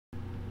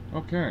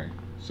Okay,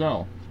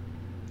 so,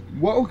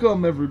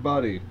 welcome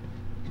everybody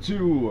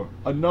to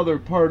another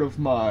part of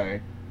my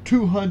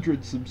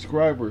 200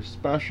 subscriber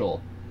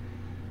special.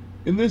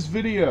 In this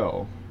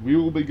video, we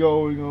will be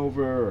going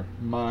over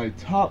my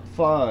top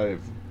 5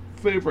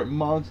 favorite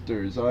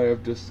monsters I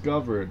have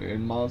discovered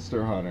in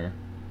Monster Hunter.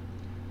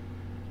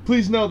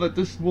 Please know that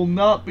this will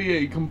not be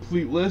a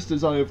complete list,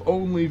 as I have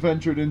only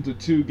ventured into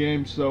 2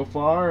 games so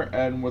far,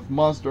 and with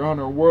Monster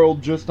Hunter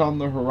World just on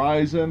the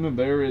horizon,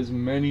 there is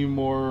many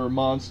more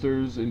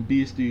monsters and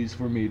beasties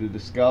for me to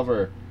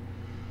discover.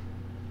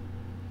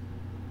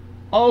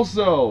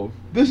 Also,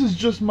 this is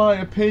just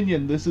my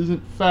opinion, this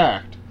isn't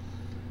fact.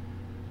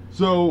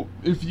 So,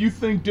 if you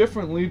think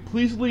differently,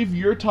 please leave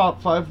your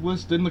top 5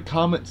 list in the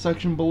comment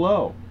section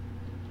below.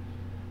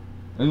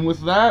 And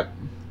with that,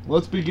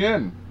 let's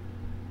begin.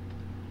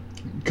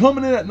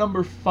 Coming in at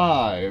number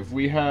 5,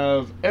 we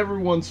have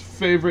everyone's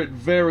favorite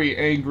very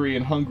angry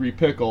and hungry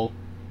pickle,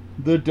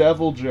 the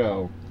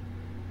Deviljho.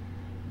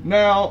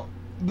 Now,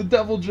 the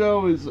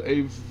Deviljho is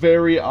a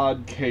very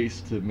odd case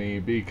to me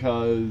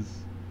because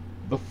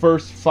the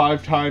first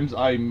 5 times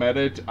I met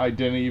it, I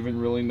didn't even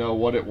really know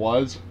what it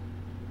was.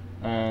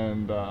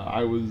 And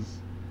I was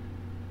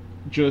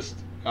just,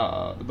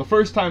 the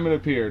first time it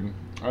appeared,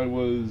 I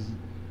was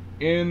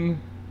in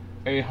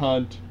a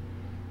hunt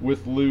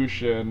with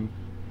Lucian,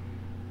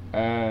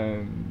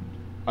 and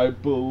I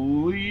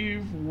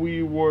believe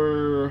we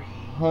were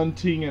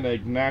hunting an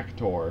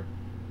Agnaktor.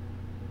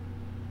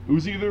 It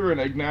was either an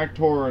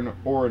Agnaktor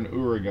or an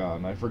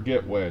Uragaan, I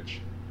forget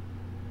which.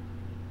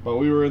 But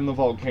we were in the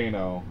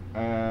volcano,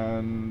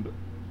 and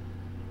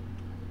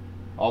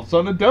all of a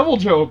sudden a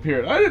Deviljho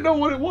appeared. I didn't know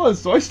what it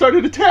was, so I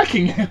started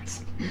attacking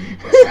it.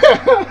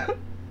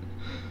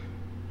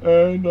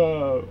 And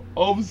all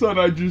of a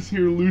sudden I just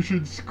hear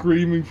Lucian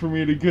screaming for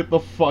me to get the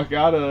fuck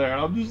out of there.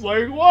 And I'm just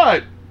like,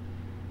 what?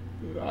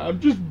 I'm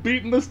just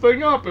beating this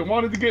thing up and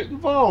wanted to get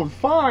involved.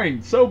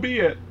 Fine, so be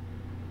it.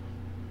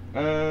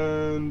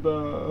 And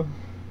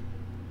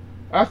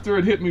after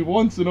it hit me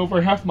once and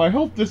over half my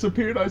health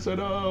disappeared, I said,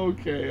 oh,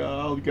 okay,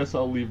 I guess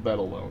I'll leave that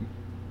alone.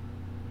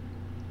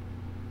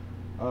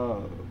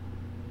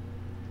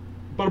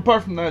 But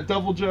apart from that,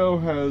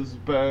 Deviljho has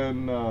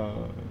been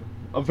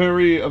a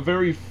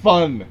very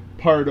fun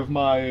part of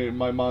my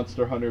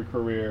Monster Hunter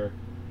career.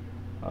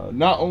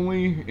 Not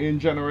only in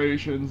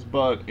Generations,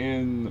 but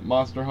in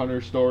Monster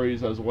Hunter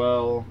Stories as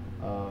well.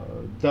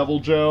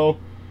 Deviljho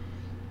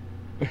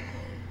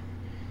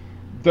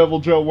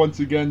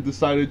once again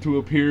decided to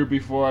appear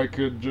before I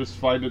could just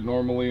find it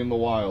normally in the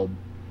wild.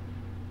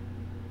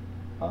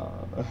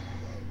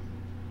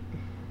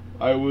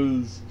 I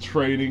was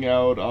training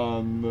out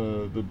on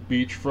the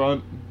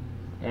beachfront,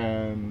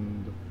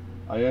 and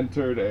I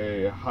entered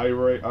a a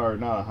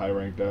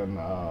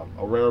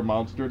rare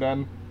monster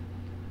den,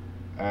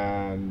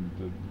 and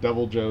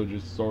Deviljho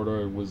just sort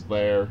of was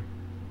there.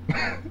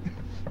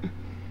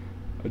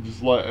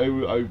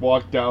 I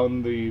walked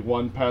down the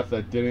one path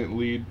that didn't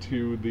lead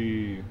to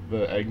the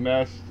egg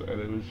nest, and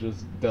it was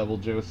just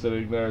Deviljho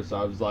sitting there. So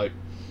I was like,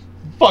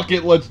 "Fuck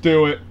it, let's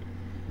do it."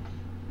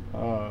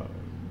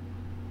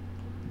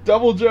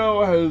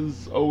 Deviljho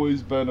has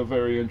always been a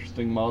very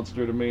interesting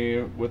monster to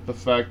me, with the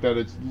fact that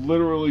it's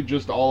literally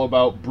just all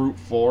about brute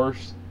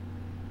force,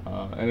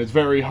 and it's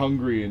very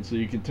hungry, and so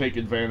you can take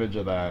advantage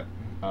of that.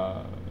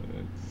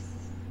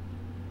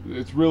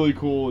 It's really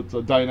cool. It's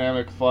a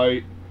dynamic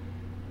fight,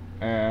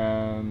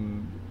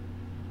 and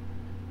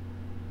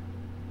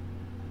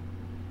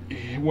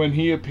when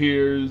he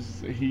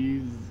appears,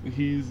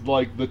 he's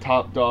like the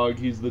top dog.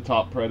 He's the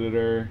top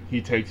predator.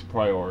 He takes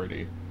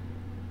priority.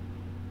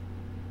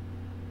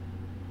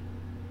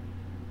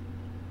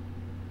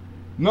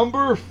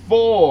 Number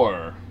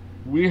 4,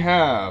 we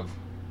have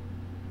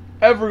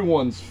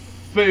everyone's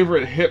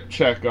favorite hip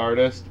check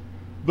artist,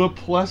 the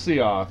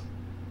Plesioth.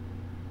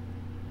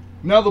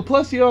 Now, the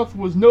Plesioth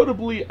was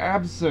notably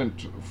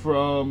absent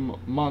from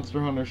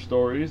Monster Hunter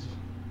Stories.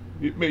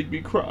 It made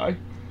me cry.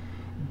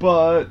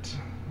 But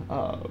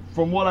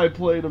from what I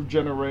played of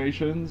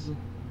Generations,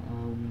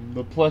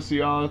 the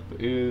Plesioth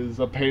is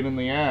a pain in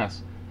the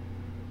ass,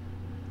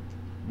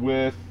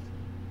 with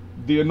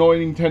the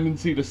annoying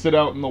tendency to sit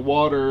out in the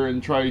water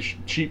and try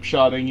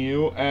cheap-shotting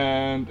you,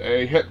 and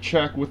a hit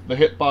check with the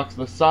hitbox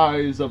the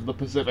size of the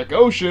Pacific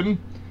Ocean.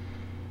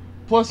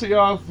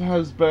 Plesioth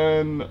has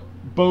been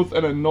both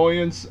an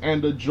annoyance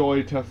and a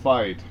joy to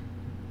fight.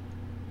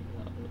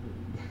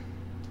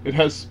 It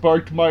has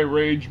sparked my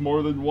rage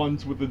more than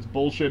once with its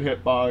bullshit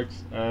hitbox,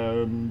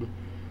 and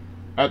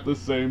at the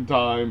same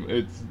time,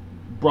 it's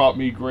brought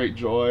me great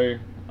joy.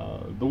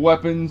 The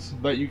weapons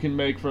that you can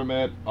make from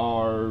it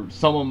are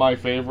some of my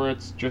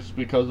favorites just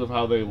because of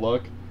how they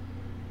look.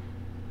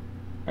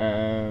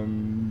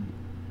 And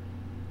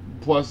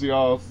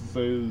Plesioth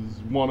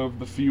is one of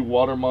the few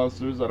water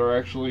monsters that are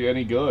actually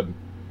any good.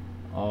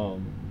 So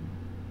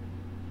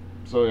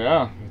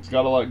yeah, it's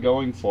got a lot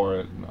going for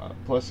it.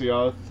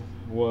 Plesioth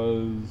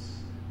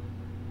was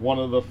one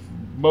of the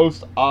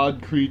most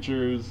odd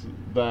creatures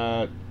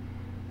that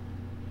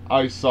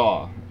I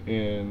saw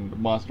in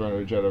Monster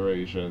Hunter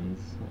Generations.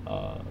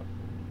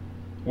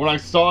 When I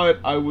saw it,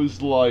 I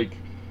was like,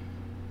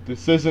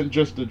 this isn't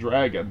just a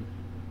dragon.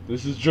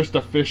 This is just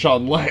a fish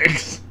on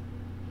legs.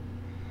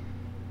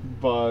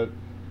 But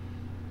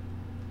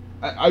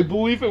I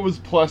believe it was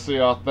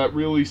Plesioth that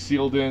really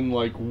sealed in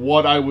like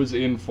what I was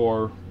in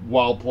for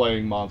while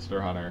playing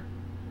Monster Hunter.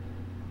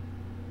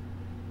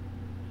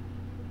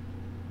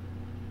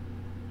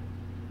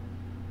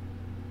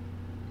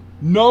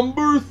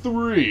 Number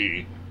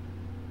 3.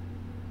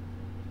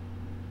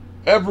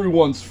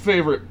 Everyone's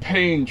favorite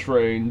pain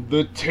train,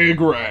 the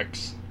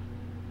Tigrex.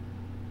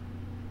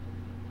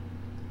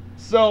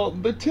 So,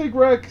 the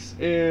Tigrex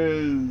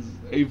is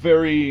a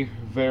very,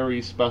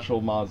 very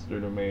special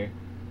monster to me.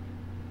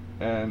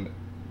 And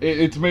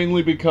it's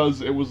mainly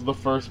because it was the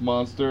first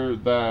monster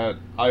that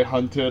I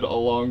hunted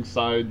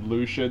alongside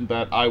Lucian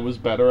that I was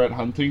better at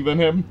hunting than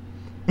him.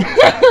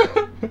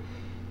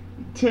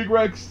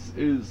 Tigrex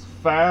is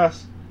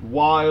fast,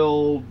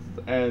 wild,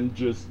 and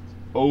just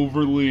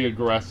overly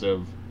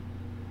aggressive.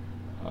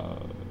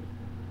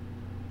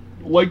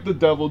 Like the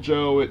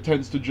Deviljho, it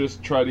tends to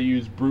just try to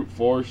use brute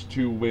force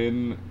to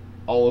win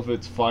all of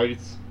its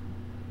fights,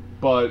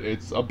 but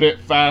it's a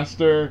bit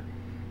faster,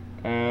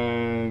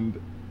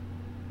 and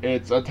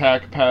its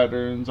attack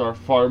patterns are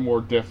far more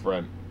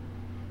different.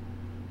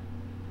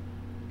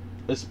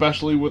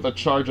 Especially with a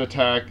charge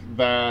attack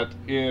that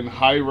in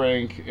high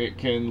rank it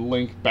can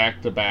link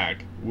back to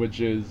back,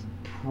 which is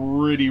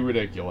pretty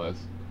ridiculous.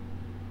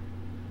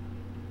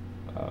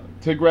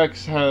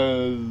 Tigrex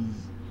has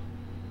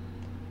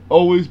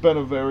always been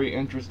a very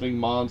interesting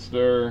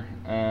monster,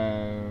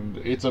 and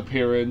its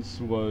appearance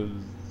was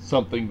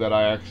something that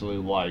I actually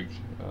liked.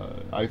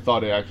 I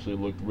thought it actually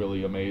looked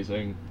really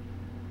amazing,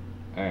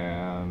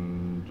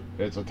 and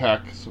its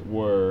attacks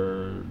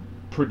were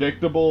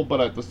predictable,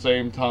 but at the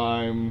same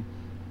time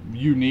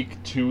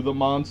unique to the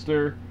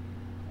monster,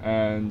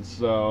 and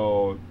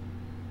so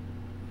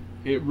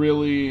it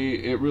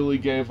really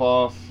gave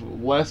off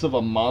less of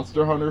a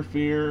Monster Hunter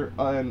fear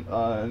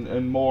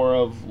and more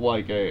of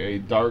like a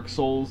Dark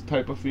Souls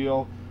type of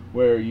feel,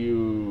 where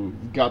you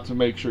got to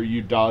make sure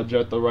you dodge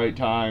at the right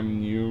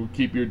time, you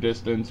keep your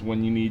distance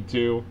when you need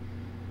to.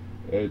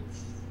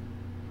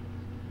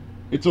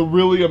 It's a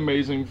really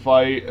amazing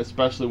fight,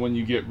 especially when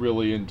you get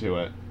really into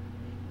it.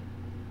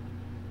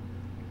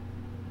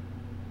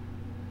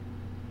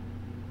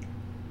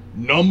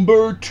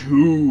 Number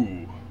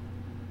 2.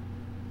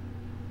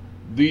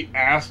 The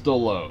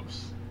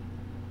Astalos.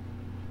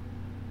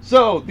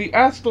 So, the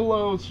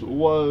Astalos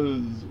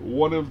was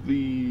one of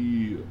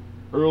the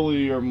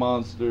earlier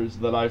monsters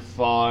that I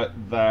fought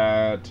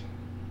that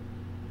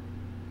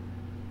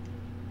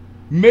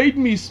made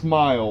me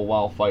smile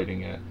while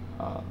fighting it.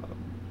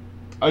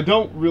 I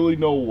don't really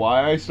know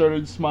why I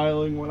started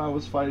smiling when I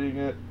was fighting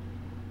it,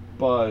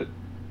 but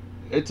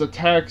its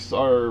attacks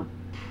are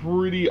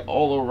pretty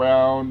all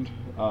around.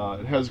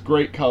 It has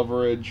great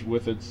coverage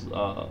with its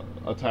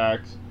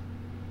attacks.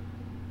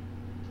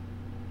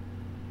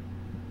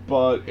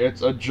 But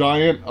it's a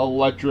giant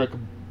electric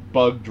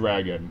bug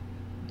dragon,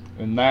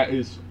 and that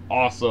is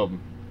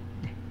awesome.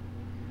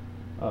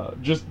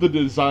 Just the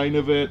design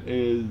of it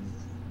is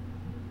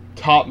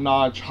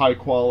top-notch, high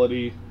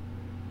quality,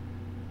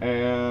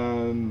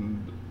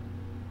 and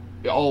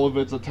all of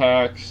its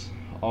attacks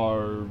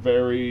are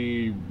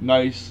very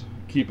nice.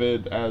 Keep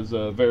it as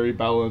a very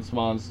balanced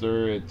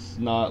monster. It's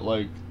not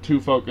like too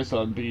focused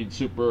on being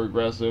super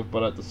aggressive,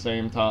 but at the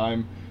same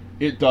time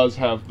it does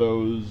have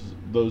those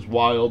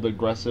wild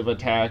aggressive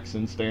attacks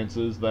and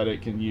stances that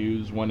it can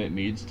use when it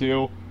needs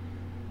to.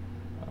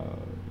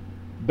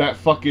 That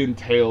fucking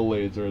tail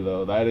laser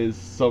though, that is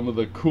some of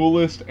the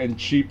coolest and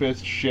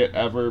cheapest shit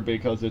ever,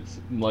 because it's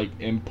like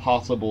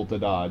impossible to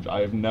dodge.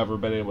 I have never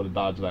been able to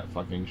dodge that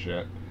fucking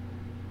shit.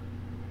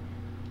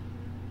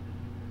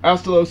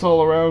 Astalos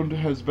all around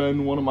has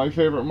been one of my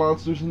favorite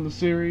monsters in the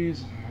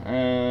series,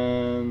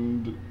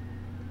 and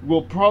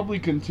will probably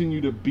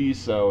continue to be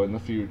so in the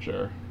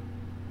future.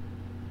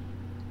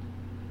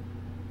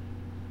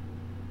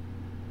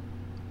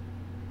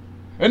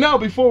 And now,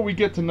 before we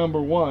get to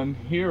number 1,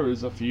 here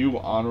is a few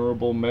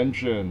honorable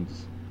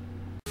mentions.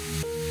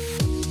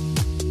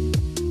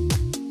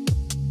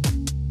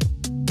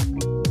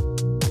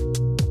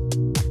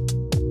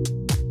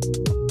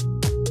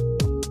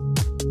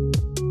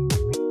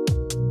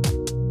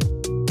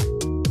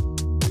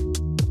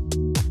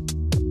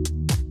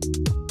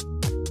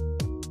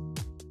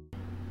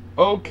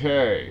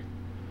 Okay,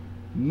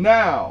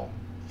 now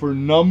for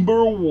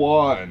number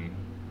 1,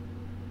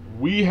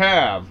 we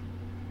have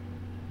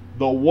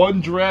the one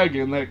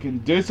dragon that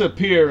can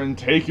disappear and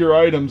take your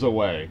items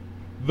away,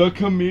 the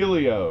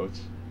Chameleos.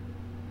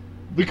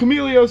 The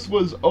Chameleos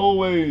was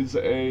always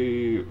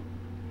a...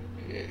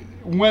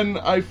 When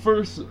I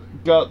first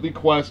got the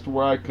quest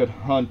where I could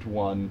hunt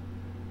one,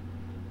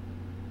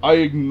 I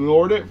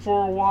ignored it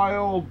for a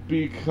while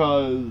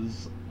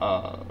because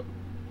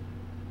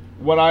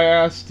when I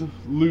asked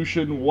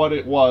Lucian what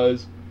it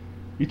was,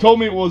 he told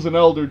me it was an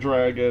Elder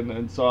Dragon,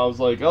 and so I was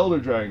like, Elder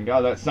Dragon,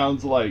 God, that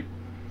sounds like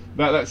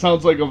That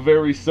sounds like a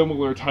very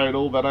similar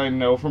title that I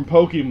know from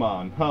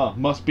Pokemon. Huh,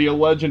 must be a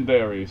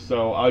legendary,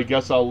 so I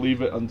guess I'll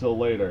leave it until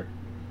later.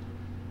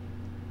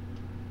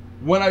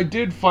 When I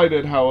did fight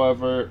it,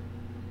 however,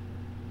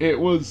 it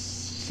was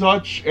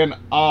such an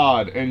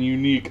odd and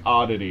unique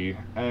oddity,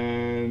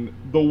 and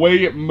the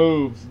way it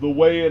moves, the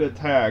way it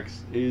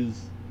attacks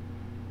is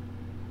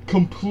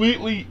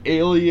completely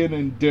alien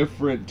and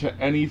different to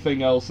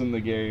anything else in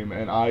the game,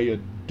 and I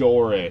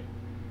adore it.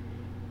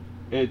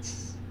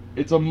 It's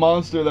a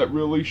monster that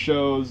really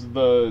shows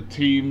the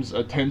team's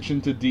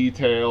attention to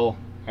detail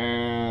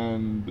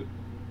and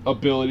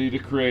ability to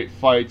create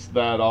fights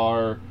that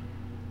are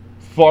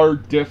far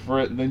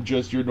different than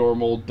just your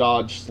normal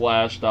dodge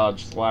slash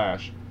dodge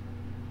slash.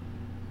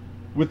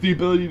 With the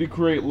ability to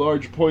create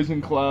large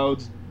poison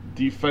clouds,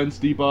 defense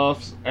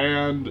debuffs,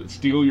 and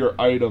steal your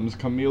items,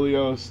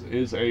 Chameleos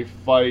is a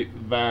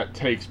fight that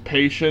takes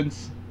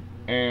patience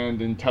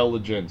and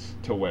intelligence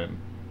to win,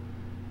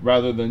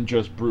 rather than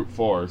just brute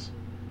force.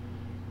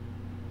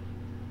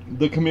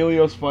 The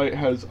Chameleos fight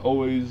has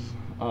always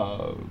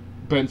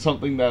been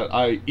something that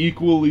I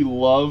equally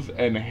love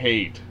and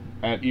hate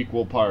at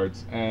equal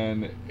parts,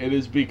 and it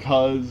is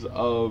because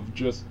of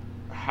just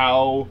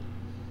how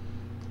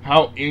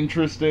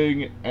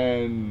interesting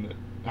and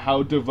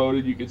how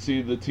devoted you could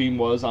see the team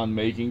was on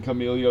making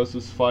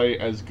Chameleos' fight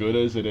as good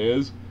as it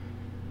is,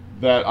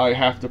 that I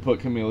have to put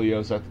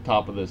Chameleos at the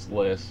top of this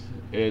list.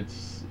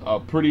 It's a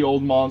pretty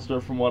old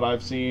monster from what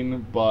I've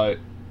seen, but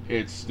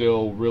it's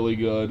still really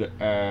good,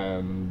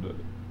 and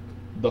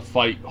the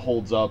fight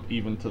holds up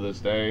even to this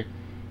day.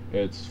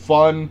 It's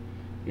fun,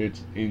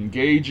 it's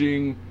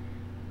engaging,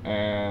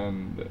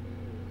 and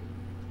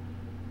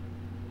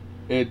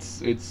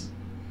it's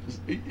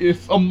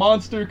if a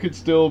monster could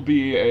still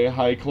be a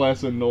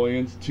high-class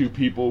annoyance to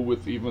people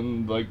with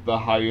even, like, the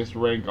highest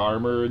rank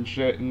armor and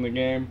shit in the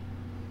game,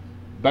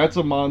 that's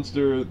a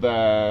monster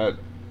that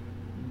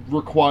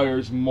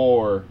requires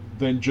more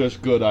than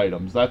just good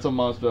items. That's a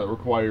monster that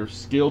requires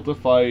skill to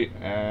fight,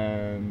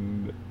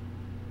 and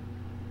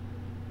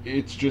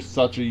it's just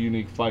such a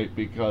unique fight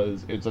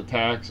because its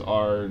attacks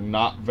are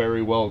not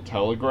very well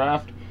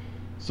telegraphed,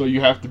 so you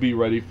have to be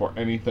ready for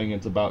anything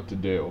it's about to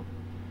do.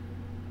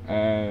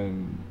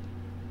 And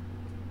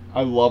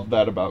I love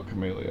that about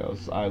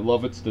Chameleos. I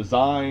love its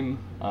design,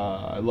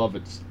 I love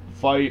its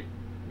fight,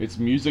 its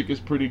music is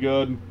pretty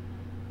good,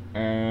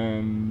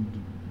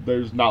 and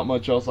there's not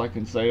much else I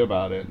can say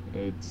about it.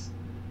 It's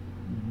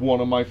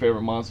one of my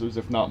favorite monsters,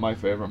 if not my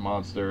favorite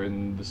monster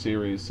in the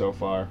series so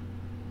far.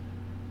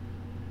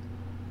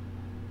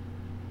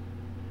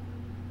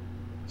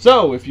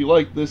 So, if you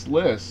like this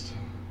list,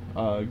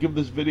 give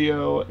this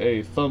video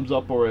a thumbs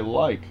up or a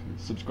like.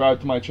 Subscribe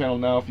to my channel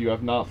now if you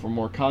have not for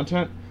more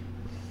content.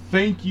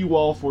 Thank you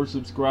all for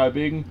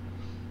subscribing.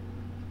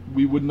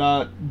 We would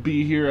not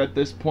be here at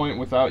this point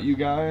without you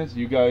guys.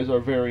 You guys are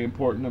very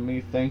important to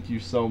me. Thank you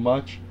so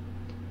much.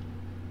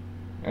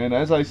 And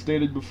as I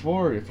stated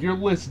before, if your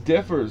list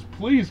differs,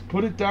 please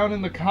put it down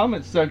in the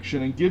comment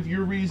section and give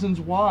your reasons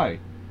why.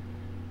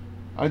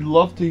 I'd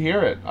love to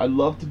hear it. I'd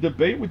love to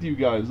debate with you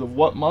guys of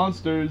what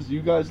monsters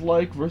you guys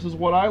like versus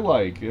what I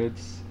like.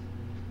 It's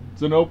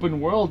an open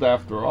world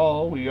after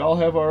all. We all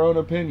have our own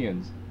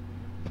opinions.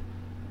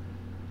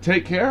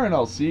 Take care, and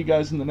I'll see you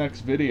guys in the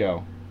next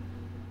video.